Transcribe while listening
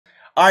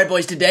Alright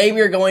boys, today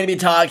we are going to be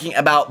talking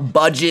about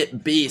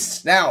Budget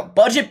Beasts. Now,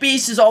 Budget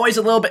Beasts is always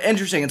a little bit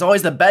interesting. It's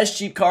always the best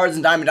cheap cards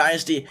in Diamond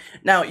Dynasty.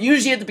 Now,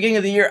 usually at the beginning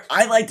of the year,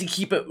 I like to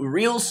keep it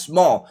real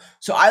small.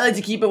 So I like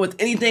to keep it with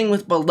anything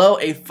with below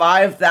a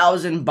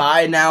 5,000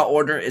 buy now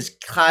order is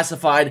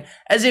classified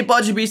as a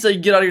Budget Beast that you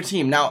get on your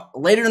team. Now,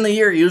 later in the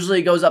year, usually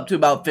it goes up to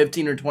about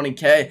 15 or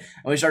 20k, and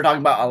we start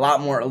talking about a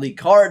lot more elite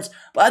cards.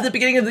 But at the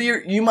beginning of the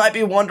year, you might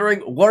be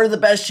wondering, what are the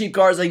best cheap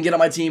cards I can get on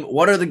my team?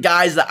 What are the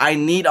guys that I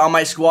need on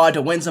my squad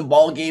to win some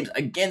ball games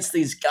against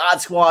these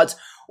God squads?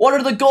 What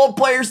are the gold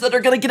players that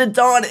are going to get it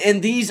done?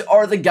 And these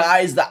are the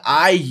guys that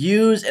I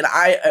use, and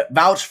I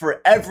vouch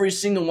for every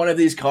single one of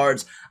these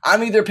cards.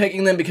 I'm either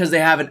picking them because they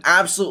have an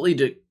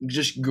absolutely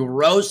just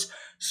gross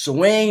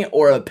swing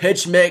or a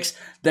pitch mix.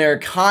 Their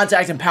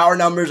contact and power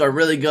numbers are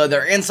really good.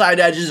 Their inside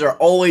edges are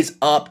always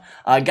up.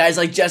 Guys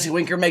like Jesse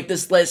Winker make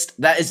this list.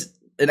 That is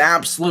an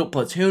absolute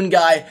platoon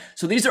guy.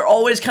 So these are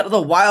always kind of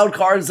the wild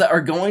cards that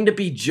are going to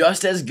be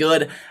just as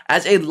good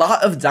as a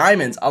lot of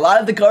diamonds. A lot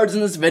of the cards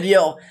in this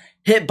video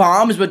hit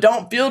bombs but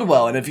don't field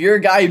well, and if you're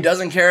a guy who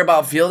doesn't care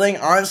about fielding,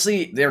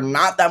 honestly, they're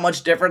not that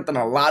much different than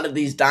a lot of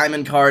these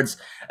diamond cards,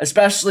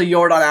 especially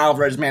Yordan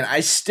Alvarez. Man,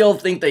 I still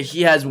think that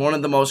he has one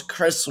of the most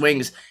crisp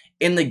swings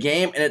in the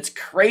game, and it's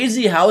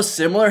crazy how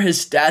similar his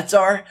stats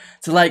are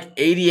to like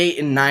 88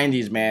 and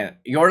 90s, man.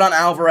 Yordan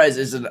Alvarez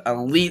is an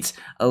elite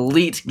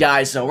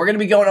guy, so we're going to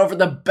be going over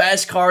the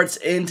best cards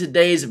in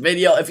today's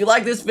video. If you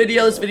like this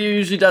video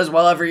usually does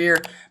well every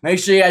year. Make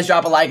sure you guys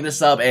drop a like and a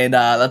sub, and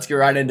let's get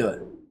right into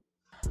it.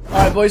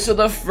 Alright boys, so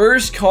the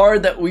first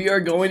card that we are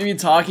going to be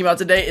talking about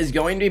today is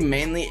going to be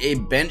mainly a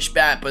bench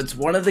bat, but it's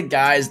one of the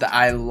guys that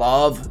I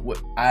love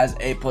as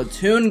a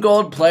platoon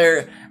gold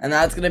player, and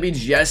that's going to be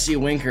Jesse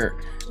Winker.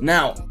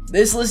 Now,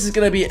 this list is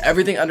going to be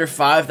everything under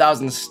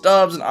 5,000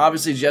 stubs, and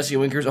obviously Jesse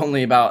Winker's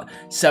only about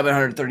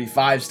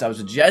 735 stubs.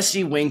 So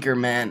Jesse Winker,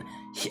 man,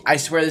 I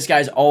swear this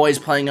guy's always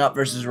playing up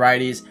versus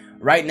righties.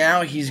 Right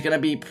now, he's going to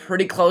be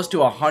pretty close to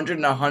 100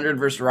 and 100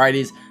 versus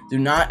righties. Do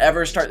not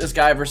ever start this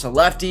guy versus a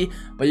lefty,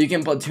 but you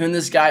can platoon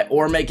this guy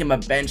or make him a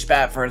bench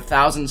bat for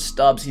 1,000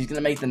 stubs. He's going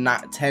to make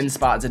the 10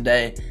 spots a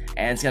day,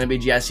 and it's going to be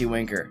Jesse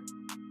Winker.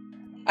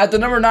 At the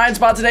number 9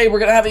 spot today, we're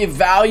going to have a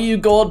value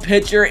gold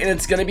pitcher, and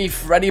it's going to be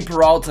Freddie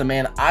Peralta,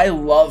 man. I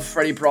love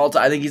Freddie Peralta.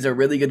 I think he's a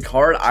really good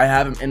card. I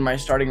have him in my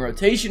starting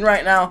rotation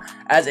right now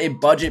as a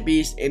budget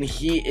beast, and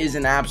he is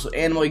an absolute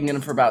animal. You can get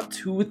him for about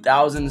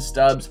 2,000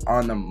 stubs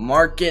on the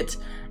market,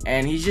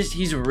 and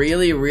he's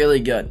really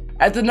good.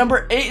 At the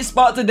number 8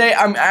 spot today,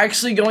 I'm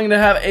actually going to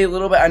have a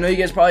little bit, I know you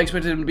guys probably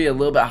expected him to be a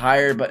little bit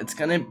higher, but it's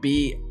going to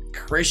be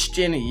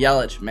Christian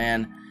Yelich,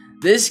 man.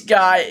 This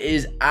guy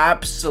is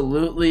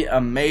absolutely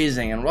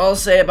amazing, and what I'll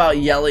say about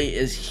Yelly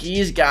is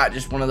he's got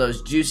just one of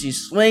those juicy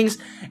swings,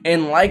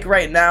 and like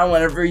right now,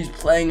 whenever he's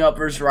playing up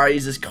versus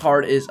righties, this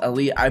card is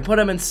elite. I put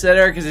him in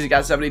center because he's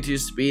got 72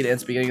 speed, and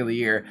it's the beginning of the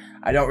year.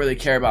 I don't really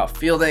care about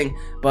fielding,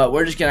 but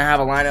we're just going to have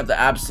a lineup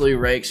that absolutely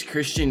rakes.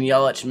 Christian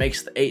Yelich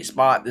makes the 8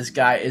 spot. This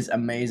guy is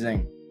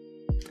amazing.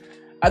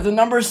 At the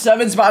number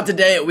 7 spot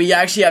today, we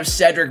actually have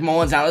Cedric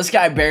Mullins. Now, this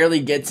guy barely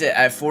gets it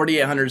at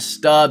 4,800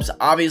 stubs.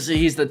 Obviously,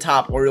 he's the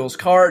top Orioles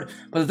card.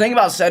 But the thing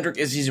about Cedric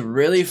is he's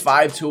really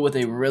 5'2" with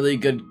a really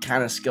good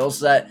kind of skill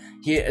set.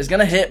 He is going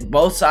to hit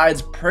both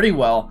sides pretty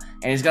well,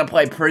 and he's going to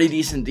play pretty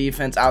decent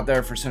defense out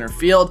there for center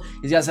field.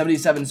 He's got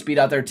 77 speed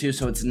out there, too,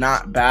 so it's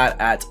not bad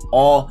at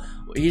all.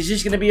 He's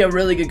just going to be a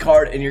really good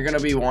card, and you're going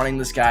to be wanting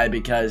this guy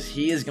because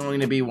he is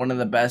going to be one of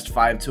the best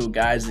 5'2"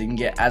 guys that you can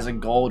get as a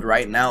gold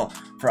right now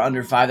for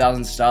under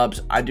 5,000 stubs.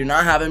 I do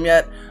not have him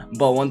yet,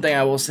 but one thing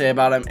I will say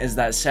about him is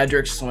that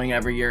Cedric's swing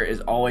every year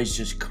is always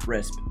just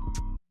crisp.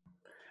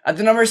 At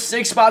the number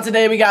 6 spot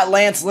today, we got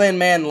Lance Lynn,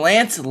 man.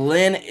 Lance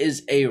Lynn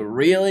is a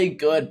really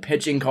good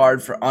pitching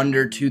card for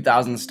under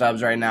 2,000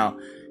 stubs right now.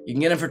 You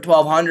can get him for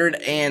 1,200,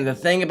 and the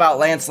thing about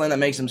Lance Lynn that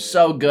makes him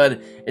so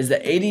good is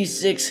the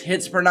 86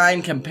 hits per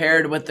 9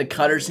 compared with the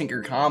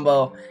cutter-sinker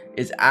combo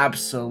is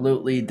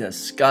absolutely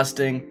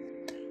disgusting.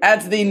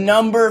 At the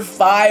number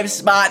 5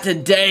 spot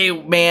today,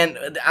 man,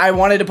 I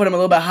wanted to put him a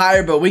little bit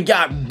higher, but we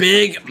got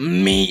Big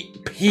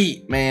Meat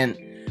Pete, man.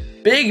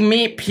 Big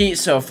Meat Pete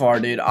so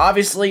far, dude.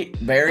 Obviously,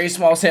 very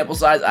small sample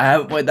size. I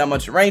haven't played that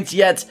much ranked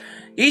yet.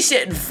 He's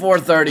hitting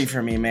 430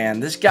 for me,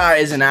 man. This guy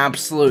is an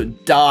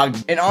absolute dog.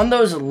 And on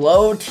those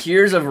low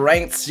tiers of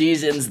ranked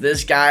seasons,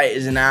 this guy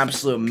is an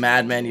absolute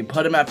madman. You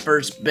put him at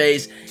first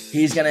base,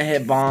 he's going to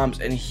hit bombs,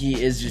 and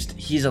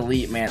he's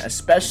elite, man.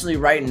 Especially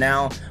right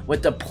now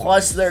with the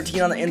plus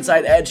 13 on the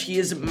inside edge. He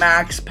is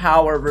max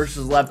power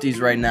versus lefties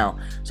right now.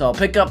 So I'll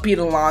pick up Pete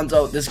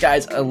Alonso. This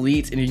guy's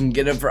elite, and you can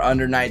get him for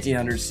under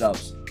 1,900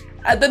 subs.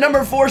 At the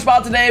number 4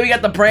 spot today, we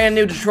got the brand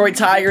new Detroit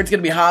Tiger. It's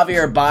going to be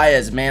Javier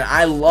Baez, man.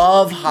 I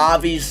love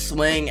Javi's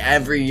swing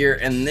every year,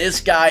 and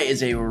this guy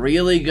is a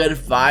really good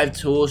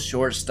 5-tool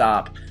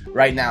shortstop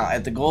right now.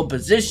 At the gold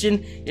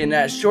position, in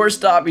that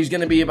shortstop, he's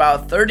going to be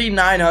about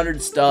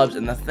 3,900 stubs,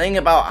 and the thing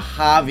about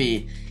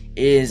Javi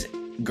is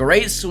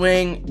Great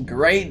swing,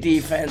 great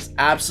defense,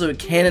 absolute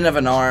cannon of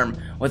an arm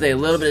with a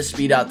little bit of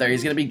speed out there.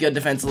 He's going to be good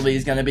defensively.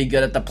 He's going to be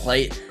good at the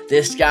plate.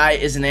 This guy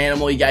is an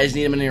animal. You guys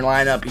need him in your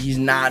lineup. He's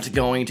not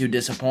going to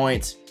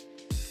disappoint.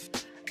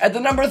 At the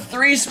number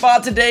 3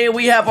 spot today,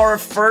 we have our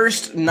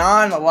first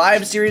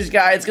non-live series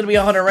guy. It's going to be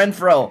Hunter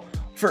Renfroe.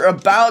 For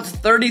about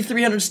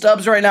 3,300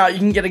 stubs right now, you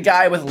can get a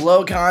guy with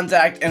low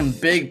contact and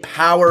big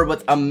power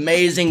with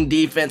amazing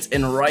defense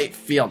in right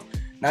field.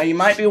 Now, you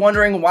might be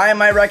wondering, why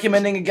am I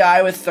recommending a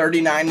guy with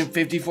 39 and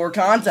 54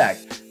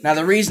 contact? Now,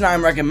 the reason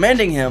I'm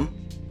recommending him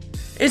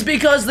is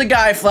because the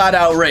guy flat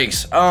out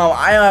rakes.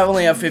 I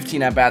only have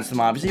 15 at-bats to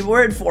him, obviously.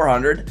 We're at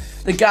 400.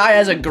 The guy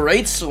has a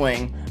great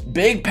swing,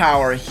 big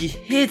power. He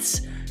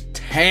hits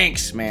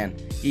tanks, man.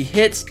 He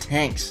hits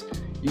tanks.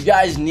 You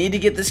guys need to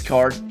get this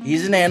card.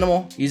 He's an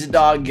animal. He's a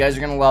dog. You guys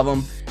are going to love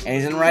him. And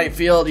he's in right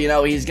field. You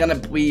know, he's going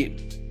to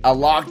be a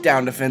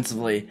lockdown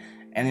defensively.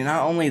 And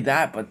not only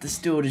that, but this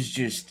dude is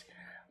just...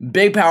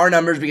 big power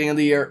numbers beginning of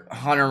the year.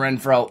 Hunter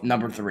Renfroe,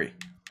 number 3.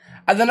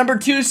 At the number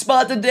 2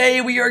 spot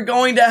today, we are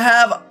going to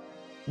have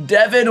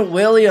Devin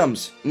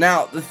Williams.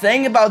 Now, the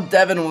thing about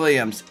Devin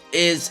Williams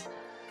is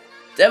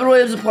Devin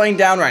Williams is playing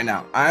down right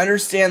now. I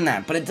understand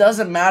that, but it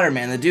doesn't matter,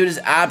 man. The dude is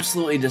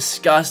absolutely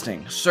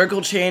disgusting.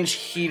 Circle change,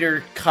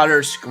 heater,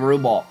 cutter,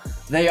 screwball.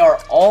 They are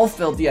all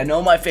filthy. I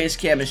know my face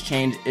cam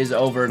is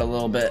over it a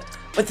little bit,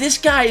 but this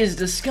guy is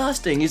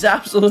disgusting. He's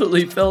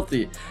absolutely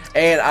filthy.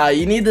 And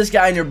you need this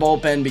guy in your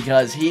bullpen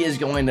because he is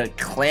going to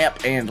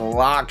clamp and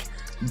lock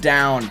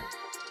down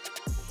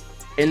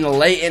in the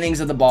late innings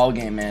of the ball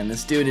game, man.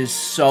 This dude is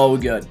so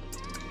good.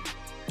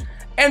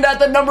 And at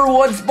the number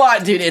 1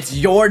 spot, dude, it's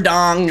your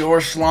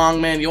schlong,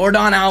 man.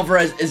 Yordan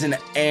Alvarez is an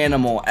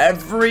animal.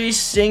 Every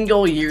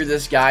single year,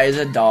 this guy is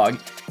a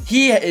dog.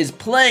 He is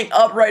playing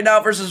up right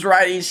now versus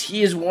righties.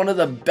 He is one of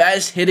the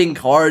best hitting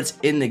cards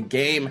in the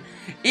game.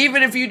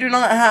 Even if you do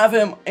not have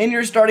him in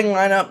your starting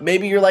lineup,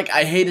 maybe you're like,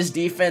 I hate his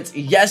defense.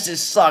 Yes, it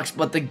sucks,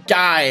 but the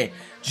guy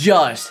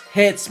just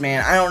hits,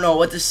 man. I don't know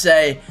what to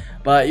say,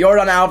 but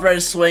Yordan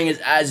Alvarez's swing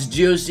is as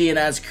juicy and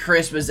as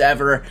crisp as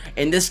ever,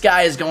 and this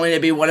guy is going to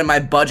be one of my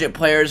budget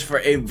players for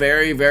a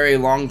very, very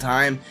long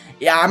time.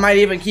 Yeah, I might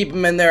even keep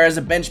him in there as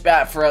a bench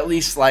bat for at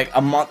least like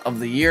a month of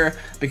the year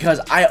because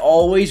I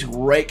always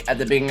rake at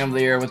the beginning of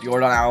the year with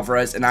Yordan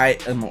Alvarez, and I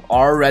am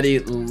already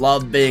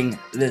loving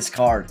this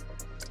card.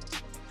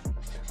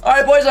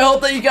 Alright, boys, I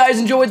hope that you guys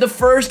enjoyed the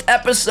first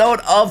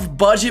episode of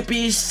Budget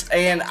Beasts,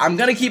 and I'm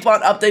going to keep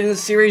on updating the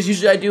series.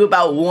 Usually I do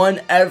about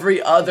one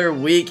every other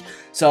week,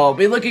 so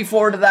be looking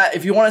forward to that.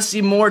 If you want to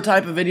see more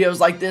type of videos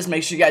like this,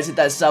 make sure you guys hit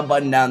that sub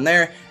button down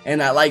there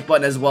and that like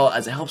button as well,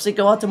 as it helps it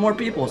go out to more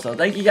people. So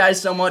thank you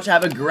guys so much.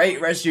 Have a great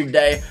rest of your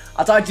day.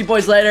 I'll talk to you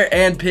boys later,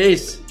 and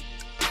peace.